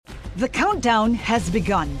The countdown has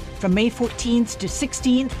begun. From May 14th to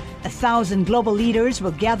 16th, 1,000 global leaders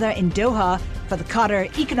will gather in Doha for the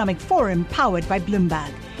Qatar Economic Forum powered by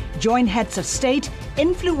Bloomberg. Join heads of state,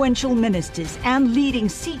 influential ministers, and leading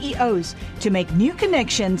CEOs to make new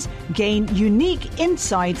connections, gain unique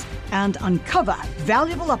insights, and uncover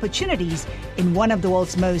valuable opportunities in one of the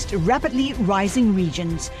world's most rapidly rising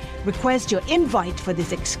regions. Request your invite for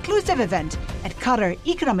this exclusive event at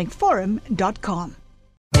QatarEconomicForum.com.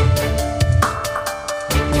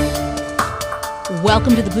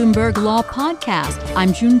 Welcome to the Bloomberg Law Podcast.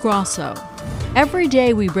 I'm June Grosso. Every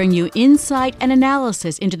day we bring you insight and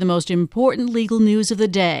analysis into the most important legal news of the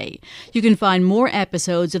day. You can find more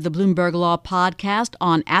episodes of the Bloomberg Law Podcast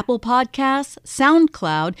on Apple Podcasts,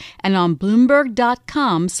 SoundCloud, and on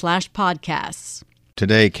Bloomberg.com/podcasts.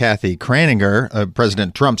 Today, Kathy Kraninger,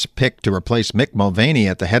 President Trump's pick to replace Mick Mulvaney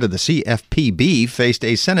at the head of the CFPB, faced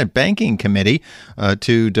a Senate Banking Committee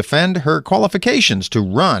to defend her qualifications to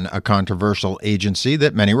run a controversial agency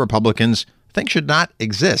that many Republicans think should not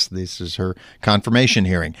exist. This is her confirmation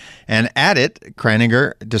hearing. And at it,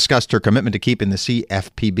 Kraninger discussed her commitment to keeping the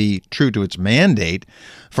CFPB true to its mandate.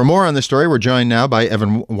 For more on this story, we're joined now by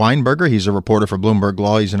Evan Weinberger. He's a reporter for Bloomberg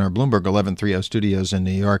Law. He's in our Bloomberg 1130 studios in New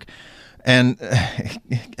York. And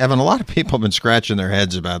Evan, a lot of people have been scratching their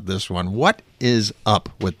heads about this one. What is up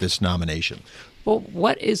with this nomination? Well,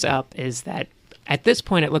 what is up is that at this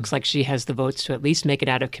point, it looks like she has the votes to at least make it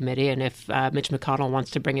out of committee. And if Mitch McConnell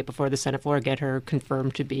wants to bring it before the Senate floor, get her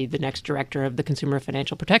confirmed to be the next director of the Consumer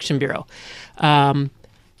Financial Protection Bureau.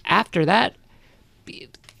 After that,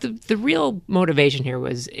 the real motivation here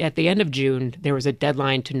was at the end of June, there was a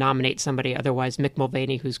deadline to nominate somebody. Otherwise, Mick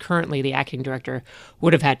Mulvaney, who's currently the acting director,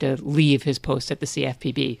 would have had to leave his post at the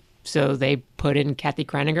CFPB. So they put in Kathy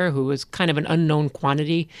Kraninger, who was kind of an unknown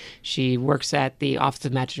quantity. She works at the Office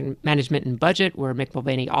of Management and Budget, where Mick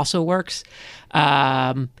Mulvaney also works.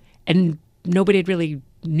 And nobody had really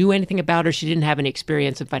knew anything about her. She didn't have any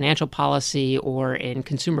experience in financial policy or in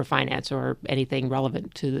consumer finance or anything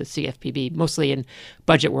relevant to the CFPB, mostly in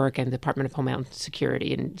budget work and the Department of Homeland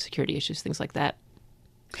Security and security issues, things like that.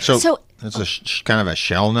 So it's a kind of a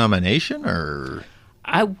shell nomination, or?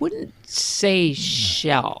 I wouldn't say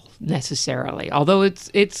shell necessarily, although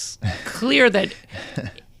it's clear that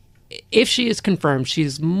if she is confirmed,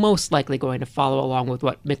 she's most likely going to follow along with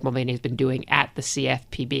what Mick Mulvaney has been doing at the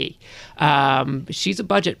CFPB. She's a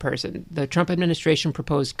budget person. The Trump administration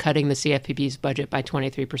proposed cutting the CFPB's budget by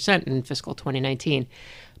 23% in fiscal 2019.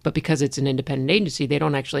 But because it's an independent agency, they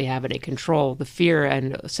don't actually have any control. The fear,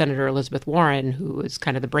 and Senator Elizabeth Warren, who is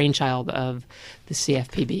kind of the brainchild of the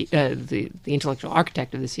CFPB, the intellectual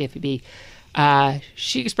architect of the CFPB,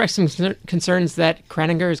 she expressed some concerns that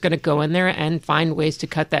Kraninger is going to go in there and find ways to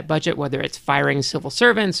cut that budget, whether it's firing civil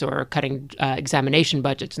servants or cutting examination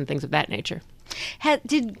budgets and things of that nature.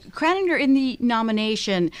 Did Kraninger in the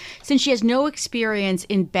nomination, since she has no experience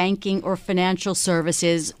in banking or financial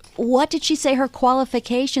services, what did she say her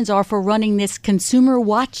qualifications are for running this consumer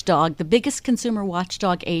watchdog, the biggest consumer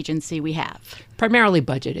watchdog agency we have? Primarily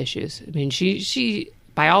budget issues. I mean, she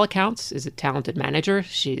by all accounts, is a talented manager.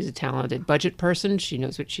 She's a talented budget person. She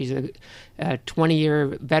knows what she's a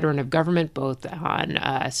 20-year veteran of government, both on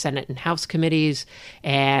Senate and House committees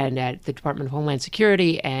and at the Department of Homeland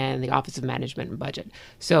Security and the Office of Management and Budget.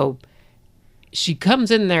 So she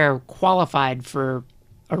comes in there qualified for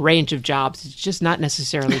a range of jobs. It's just not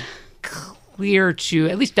necessarily clear to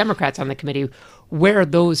at least Democrats on the committee where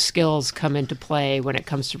those skills come into play when it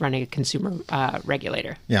comes to running a consumer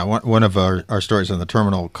regulator. Yeah, one of our stories on the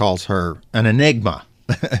terminal calls her an enigma,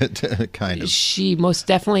 kind of. She most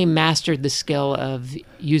definitely mastered the skill of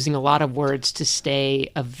using a lot of words to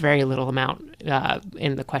stay a very little amount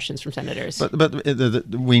in the questions from senators. But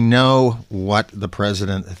we know what the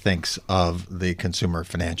president thinks of the Consumer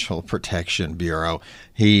Financial Protection Bureau.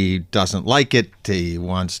 He doesn't like it. He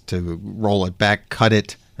wants to roll it back, cut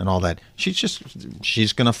it, and all that.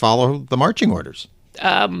 She's going to follow the marching orders.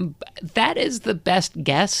 That is the best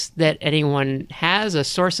guess that anyone has. A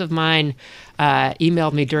source of mine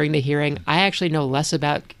emailed me during the hearing. I actually know less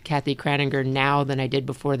about Kathy Kraninger now than I did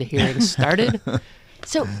before the hearing started.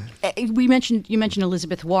 So you mentioned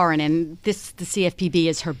Elizabeth Warren, and the CFPB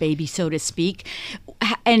is her baby, so to speak.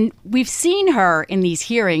 And we've seen her in these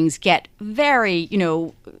hearings get very,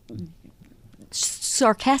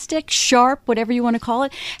 sarcastic, sharp, whatever you want to call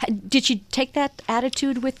it. Did she take that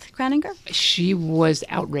attitude with Kraninger? She was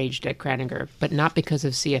outraged at Kraninger, but not because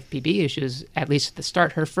of CFPB issues, at least at the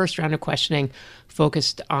start. Her first round of questioning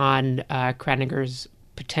focused on Kraninger's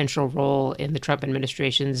potential role in the Trump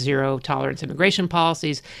administration's zero-tolerance immigration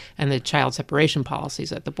policies and the child separation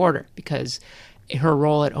policies at the border, because her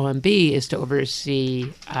role at OMB is to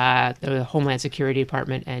oversee the Homeland Security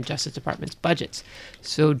Department and Justice Department's budgets.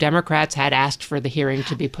 So Democrats had asked for the hearing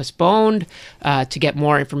to be postponed to get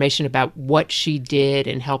more information about what she did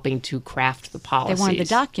in helping to craft the policies. They wanted the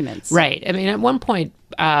documents. Right. I mean, at one point,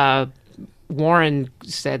 Warren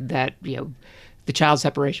said that, the child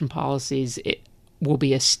separation policies will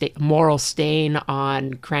be a moral stain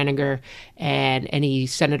on Kraninger, and any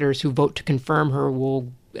senators who vote to confirm her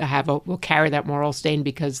will carry that moral stain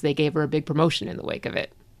because they gave her a big promotion in the wake of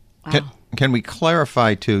it. Wow. Can we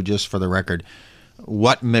clarify, too, just for the record,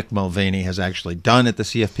 what Mick Mulvaney has actually done at the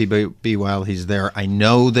CFPB while he's there? I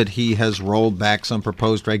know that he has rolled back some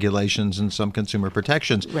proposed regulations and some consumer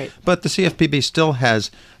protections, right. But the CFPB still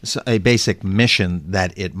has a basic mission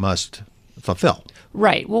that it must fulfill.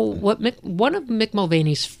 Right. Well, one of Mick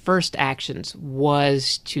Mulvaney's first actions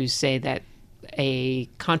was to say that a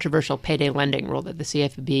controversial payday lending rule that the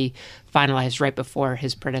CFPB finalized right before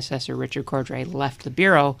his predecessor, Richard Cordray, left the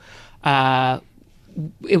Bureau,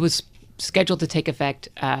 it was scheduled to take effect.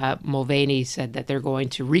 Mulvaney said that they're going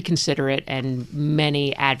to reconsider it, and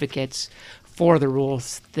many advocates for the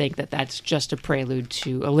rules think that that's just a prelude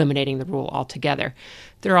to eliminating the rule altogether.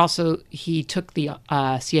 He took the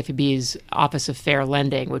CFPB's Office of Fair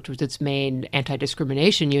Lending, which was its main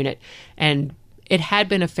anti-discrimination unit, and it had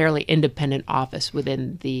been a fairly independent office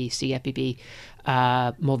within the CFPB.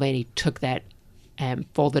 Mulvaney took that and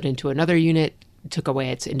folded into another unit, took away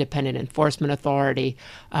its independent enforcement authority,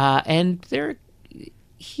 and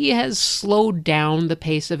he has slowed down the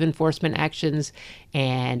pace of enforcement actions.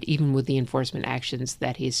 And even with the enforcement actions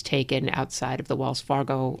that he's taken outside of the Wells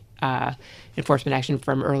Fargo enforcement action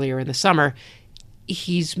from earlier in the summer,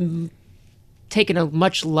 he's taken a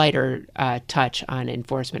much lighter touch on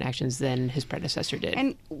enforcement actions than his predecessor did.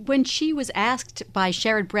 And when she was asked by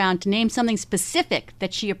Sherrod Brown to name something specific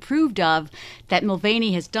that she approved of that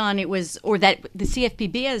Mulvaney has done, or that the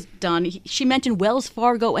CFPB has done, she mentioned Wells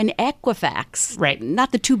Fargo and Equifax. Right.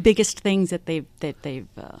 Not the two biggest things that they've.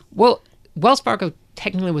 Well, Wells Fargo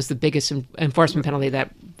technically was the biggest enforcement penalty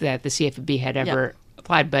that the CFPB had ever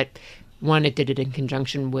applied, but one, it did it in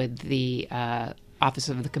conjunction with the Office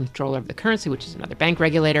of the Comptroller of the Currency, which is another bank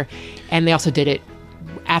regulator, and they also did it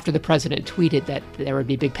after the president tweeted that there would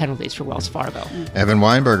be big penalties for Wells Fargo. Evan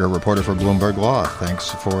Weinberger, reporter for Bloomberg Law.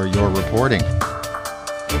 Thanks for your reporting.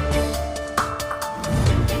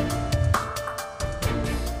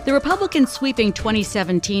 The Republicans' sweeping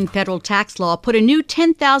 2017 federal tax law put a new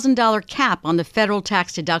 $10,000 cap on the federal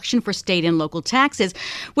tax deduction for state and local taxes,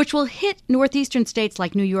 which will hit northeastern states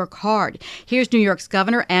like New York hard. Here's New York's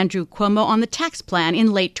Governor Andrew Cuomo on the tax plan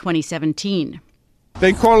in late 2017.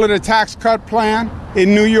 They call it a tax cut plan.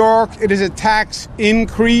 In New York, it is a tax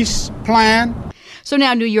increase plan. So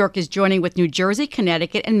now New York is joining with New Jersey,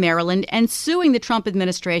 Connecticut, and Maryland and suing the Trump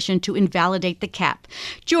administration to invalidate the cap.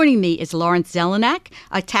 Joining me is Lawrence Zelenak,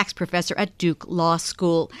 a tax professor at Duke Law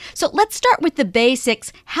School. So let's start with the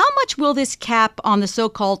basics. How much will this cap on the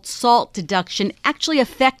so-called SALT deduction actually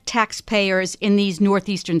affect taxpayers in these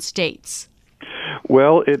northeastern states?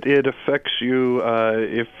 Well, it affects you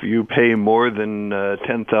if you pay more than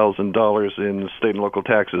 $10,000 in state and local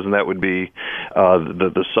taxes, and that would be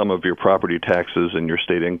the sum of your property taxes and your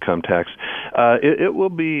state income tax. It will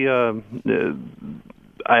be.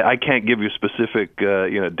 I can't give you specific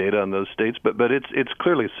data on those states, but it's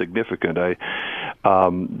clearly significant.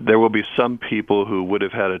 There will be some people who would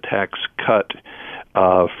have had a tax cut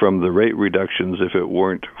from the rate reductions if it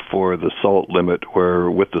weren't for the SALT limit, where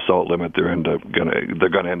with the SALT limit they're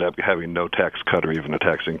going to end up having no tax cut or even a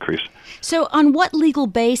tax increase. So on what legal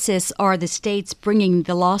basis are the states bringing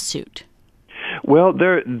the lawsuit? Well,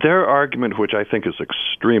 their argument, which I think is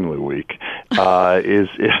extremely weak, is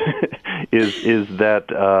that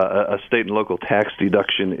a state and local tax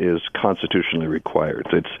deduction is constitutionally required.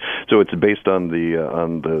 It's based on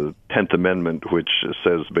the 10th Amendment, which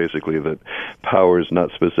says basically that powers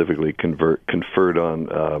not specifically conferred on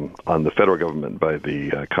the federal government by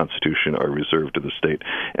the Constitution are reserved to the state,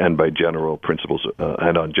 and by general principles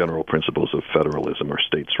and on general principles of federalism or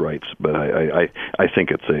states' rights. But I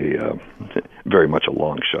think it's a very much a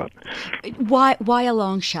long shot. Why a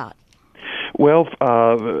long shot? Well,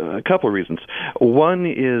 a couple of reasons. One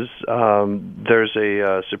is there's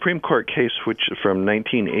a Supreme Court case from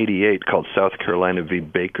 1988 called South Carolina v.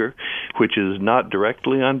 Baker, which is not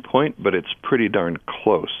directly on point, but it's pretty darn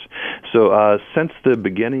close. So since the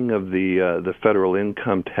beginning of the federal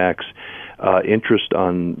income tax, interest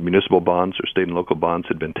on municipal bonds or state and local bonds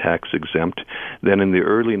had been tax exempt. Then in the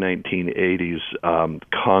early 1980s,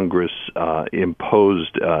 Congress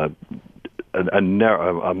imposed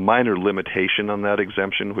a minor limitation on that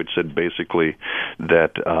exemption, which said basically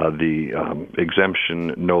that the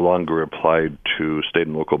exemption no longer applied to state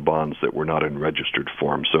and local bonds that were not in registered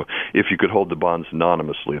form. So if you could hold the bonds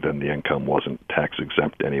anonymously, then the income wasn't tax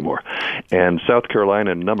exempt anymore. And South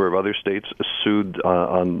Carolina and a number of other states sued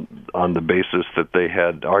on the basis that they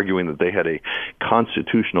had, arguing that they had a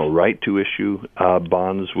constitutional right to issue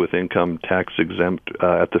bonds with income tax exempt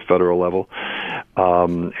at the federal level,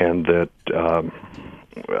 and that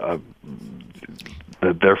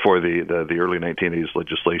therefore the early 1980s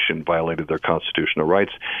legislation violated their constitutional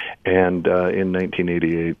rights. And in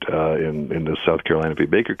 1988, in the South Carolina v.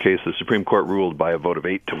 Baker case, the Supreme Court ruled by a vote of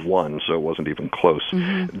 8-1, so it wasn't even close,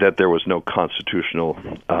 that there was no constitutional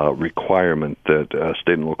requirement that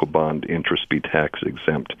state and local bond interest be tax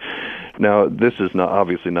exempt. Now, this is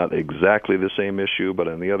obviously not exactly the same issue, but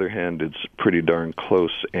on the other hand, it's pretty darn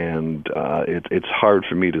close, and it's hard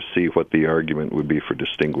for me to see what the argument would be for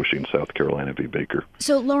distinguishing South Carolina v. Baker.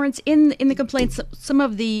 So, Lawrence, in the complaints, some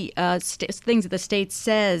of the things that the states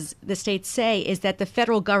say is that the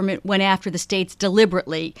federal government went after the states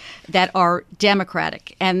deliberately that are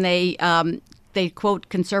Democratic, and they quote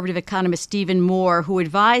conservative economist Stephen Moore, who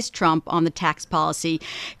advised Trump on the tax policy,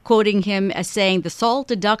 quoting him as saying, "The SALT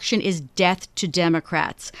deduction is death to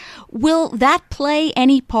Democrats." Will that play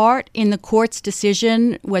any part in the court's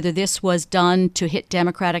decision whether this was done to hit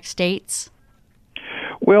Democratic states?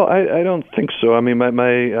 Well, I don't think so. I mean,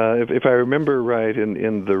 if I remember right,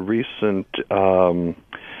 in the recent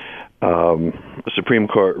Supreme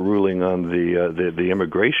Court ruling on the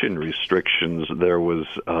immigration restrictions, there were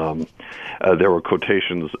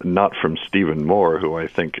quotations not from Stephen Moore, who I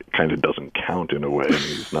think kind of doesn't count in a way. I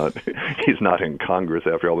mean, he's not in Congress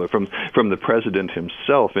after all, but from the president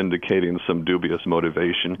himself indicating some dubious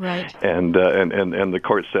motivation. Right. And the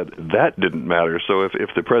court said that didn't matter. So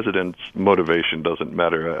if the president's motivation doesn't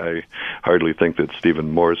matter, I hardly think that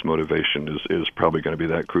Stephen Moore's motivation is probably going to be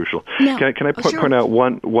that crucial. No. Can I point out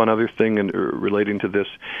one other thing relating to this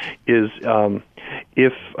is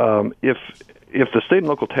if the state and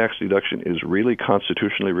local tax deduction is really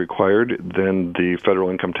constitutionally required, then the federal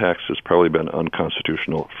income tax has probably been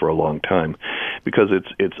unconstitutional for a long time, because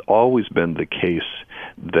it's always been the case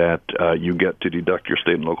that you get to deduct your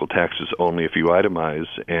state and local taxes only if you itemize,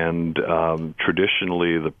 and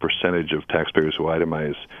traditionally the percentage of taxpayers who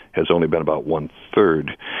itemize has only been about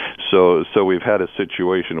 1/3. So we've had a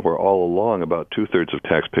situation where all along about 2/3 of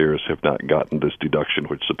taxpayers have not gotten this deduction,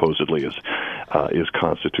 which supposedly is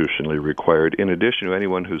constitutionally required. In addition,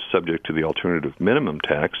 anyone who's subject to the alternative minimum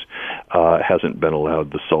tax hasn't been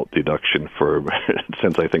allowed the SALT deduction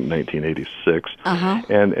since I think 1986,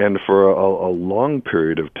 and for a long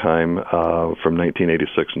period of time from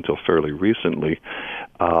 1986 until fairly recently,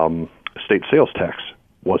 state sales tax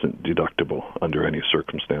wasn't deductible under any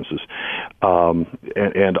circumstances.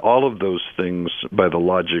 And all of those things, by the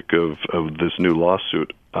logic of this new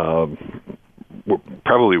lawsuit,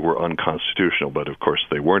 probably were unconstitutional, but of course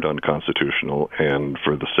they weren't unconstitutional, and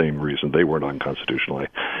for the same reason they weren't unconstitutional,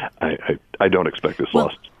 I don't expect this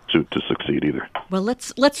lawsuit to succeed either. Well,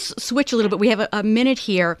 let's switch a little bit. We have a minute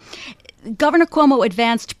here. Governor Cuomo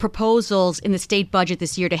advanced proposals in the state budget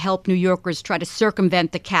this year to help New Yorkers try to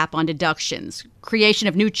circumvent the cap on deductions, creation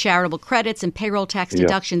of new charitable credits and payroll tax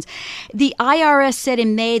deductions. The IRS said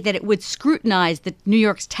in May that it would scrutinize New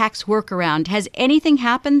York's tax workaround. Has anything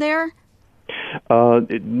happened there?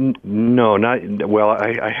 No, not well.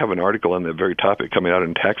 I have an article on that very topic coming out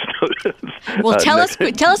in Tax Notice. Well, tell us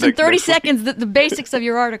in 30 seconds the basics of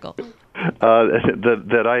your article.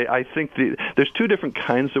 I think there's two different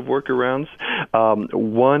kinds of workarounds.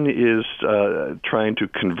 One is trying to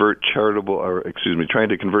convert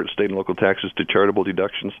state and local taxes to charitable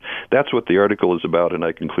deductions. That's what the article is about, and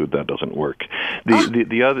I conclude that doesn't work.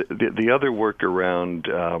 The other workaround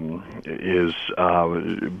is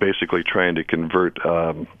basically trying to convert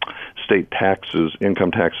state taxes,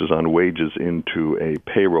 income taxes on wages, into a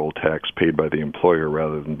payroll tax paid by the employer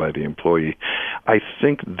rather than by the employee. I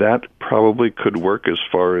think that probably could work as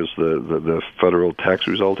far as the federal tax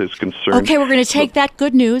result is concerned. Okay, we're going to take that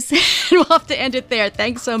good news, and we'll have to end it there.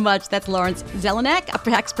 Thanks so much. That's Lawrence Zelenak, a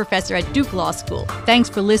tax professor at Duke Law School. Thanks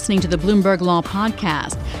for listening to the Bloomberg Law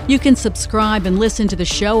Podcast. You can subscribe and listen to the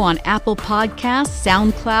show on Apple Podcasts,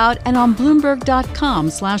 SoundCloud, and on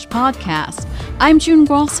Bloomberg.com/podcast. I'm June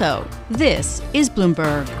Grosso. This is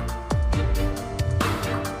Bloomberg.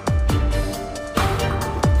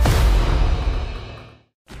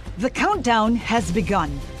 The countdown has begun.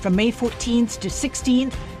 From May 14th to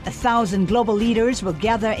 16th, 1,000 global leaders will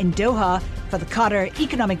gather in Doha for the Qatar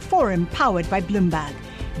Economic Forum powered by Bloomberg.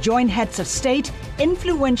 Join heads of state,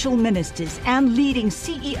 influential ministers and leading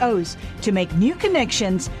CEOs to make new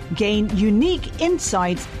connections, gain unique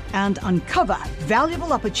insights, and uncover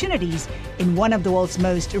valuable opportunities in one of the world's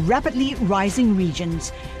most rapidly rising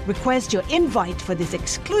regions. Request your invite for this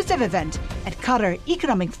exclusive event at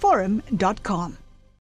QatarEconomicForum.com.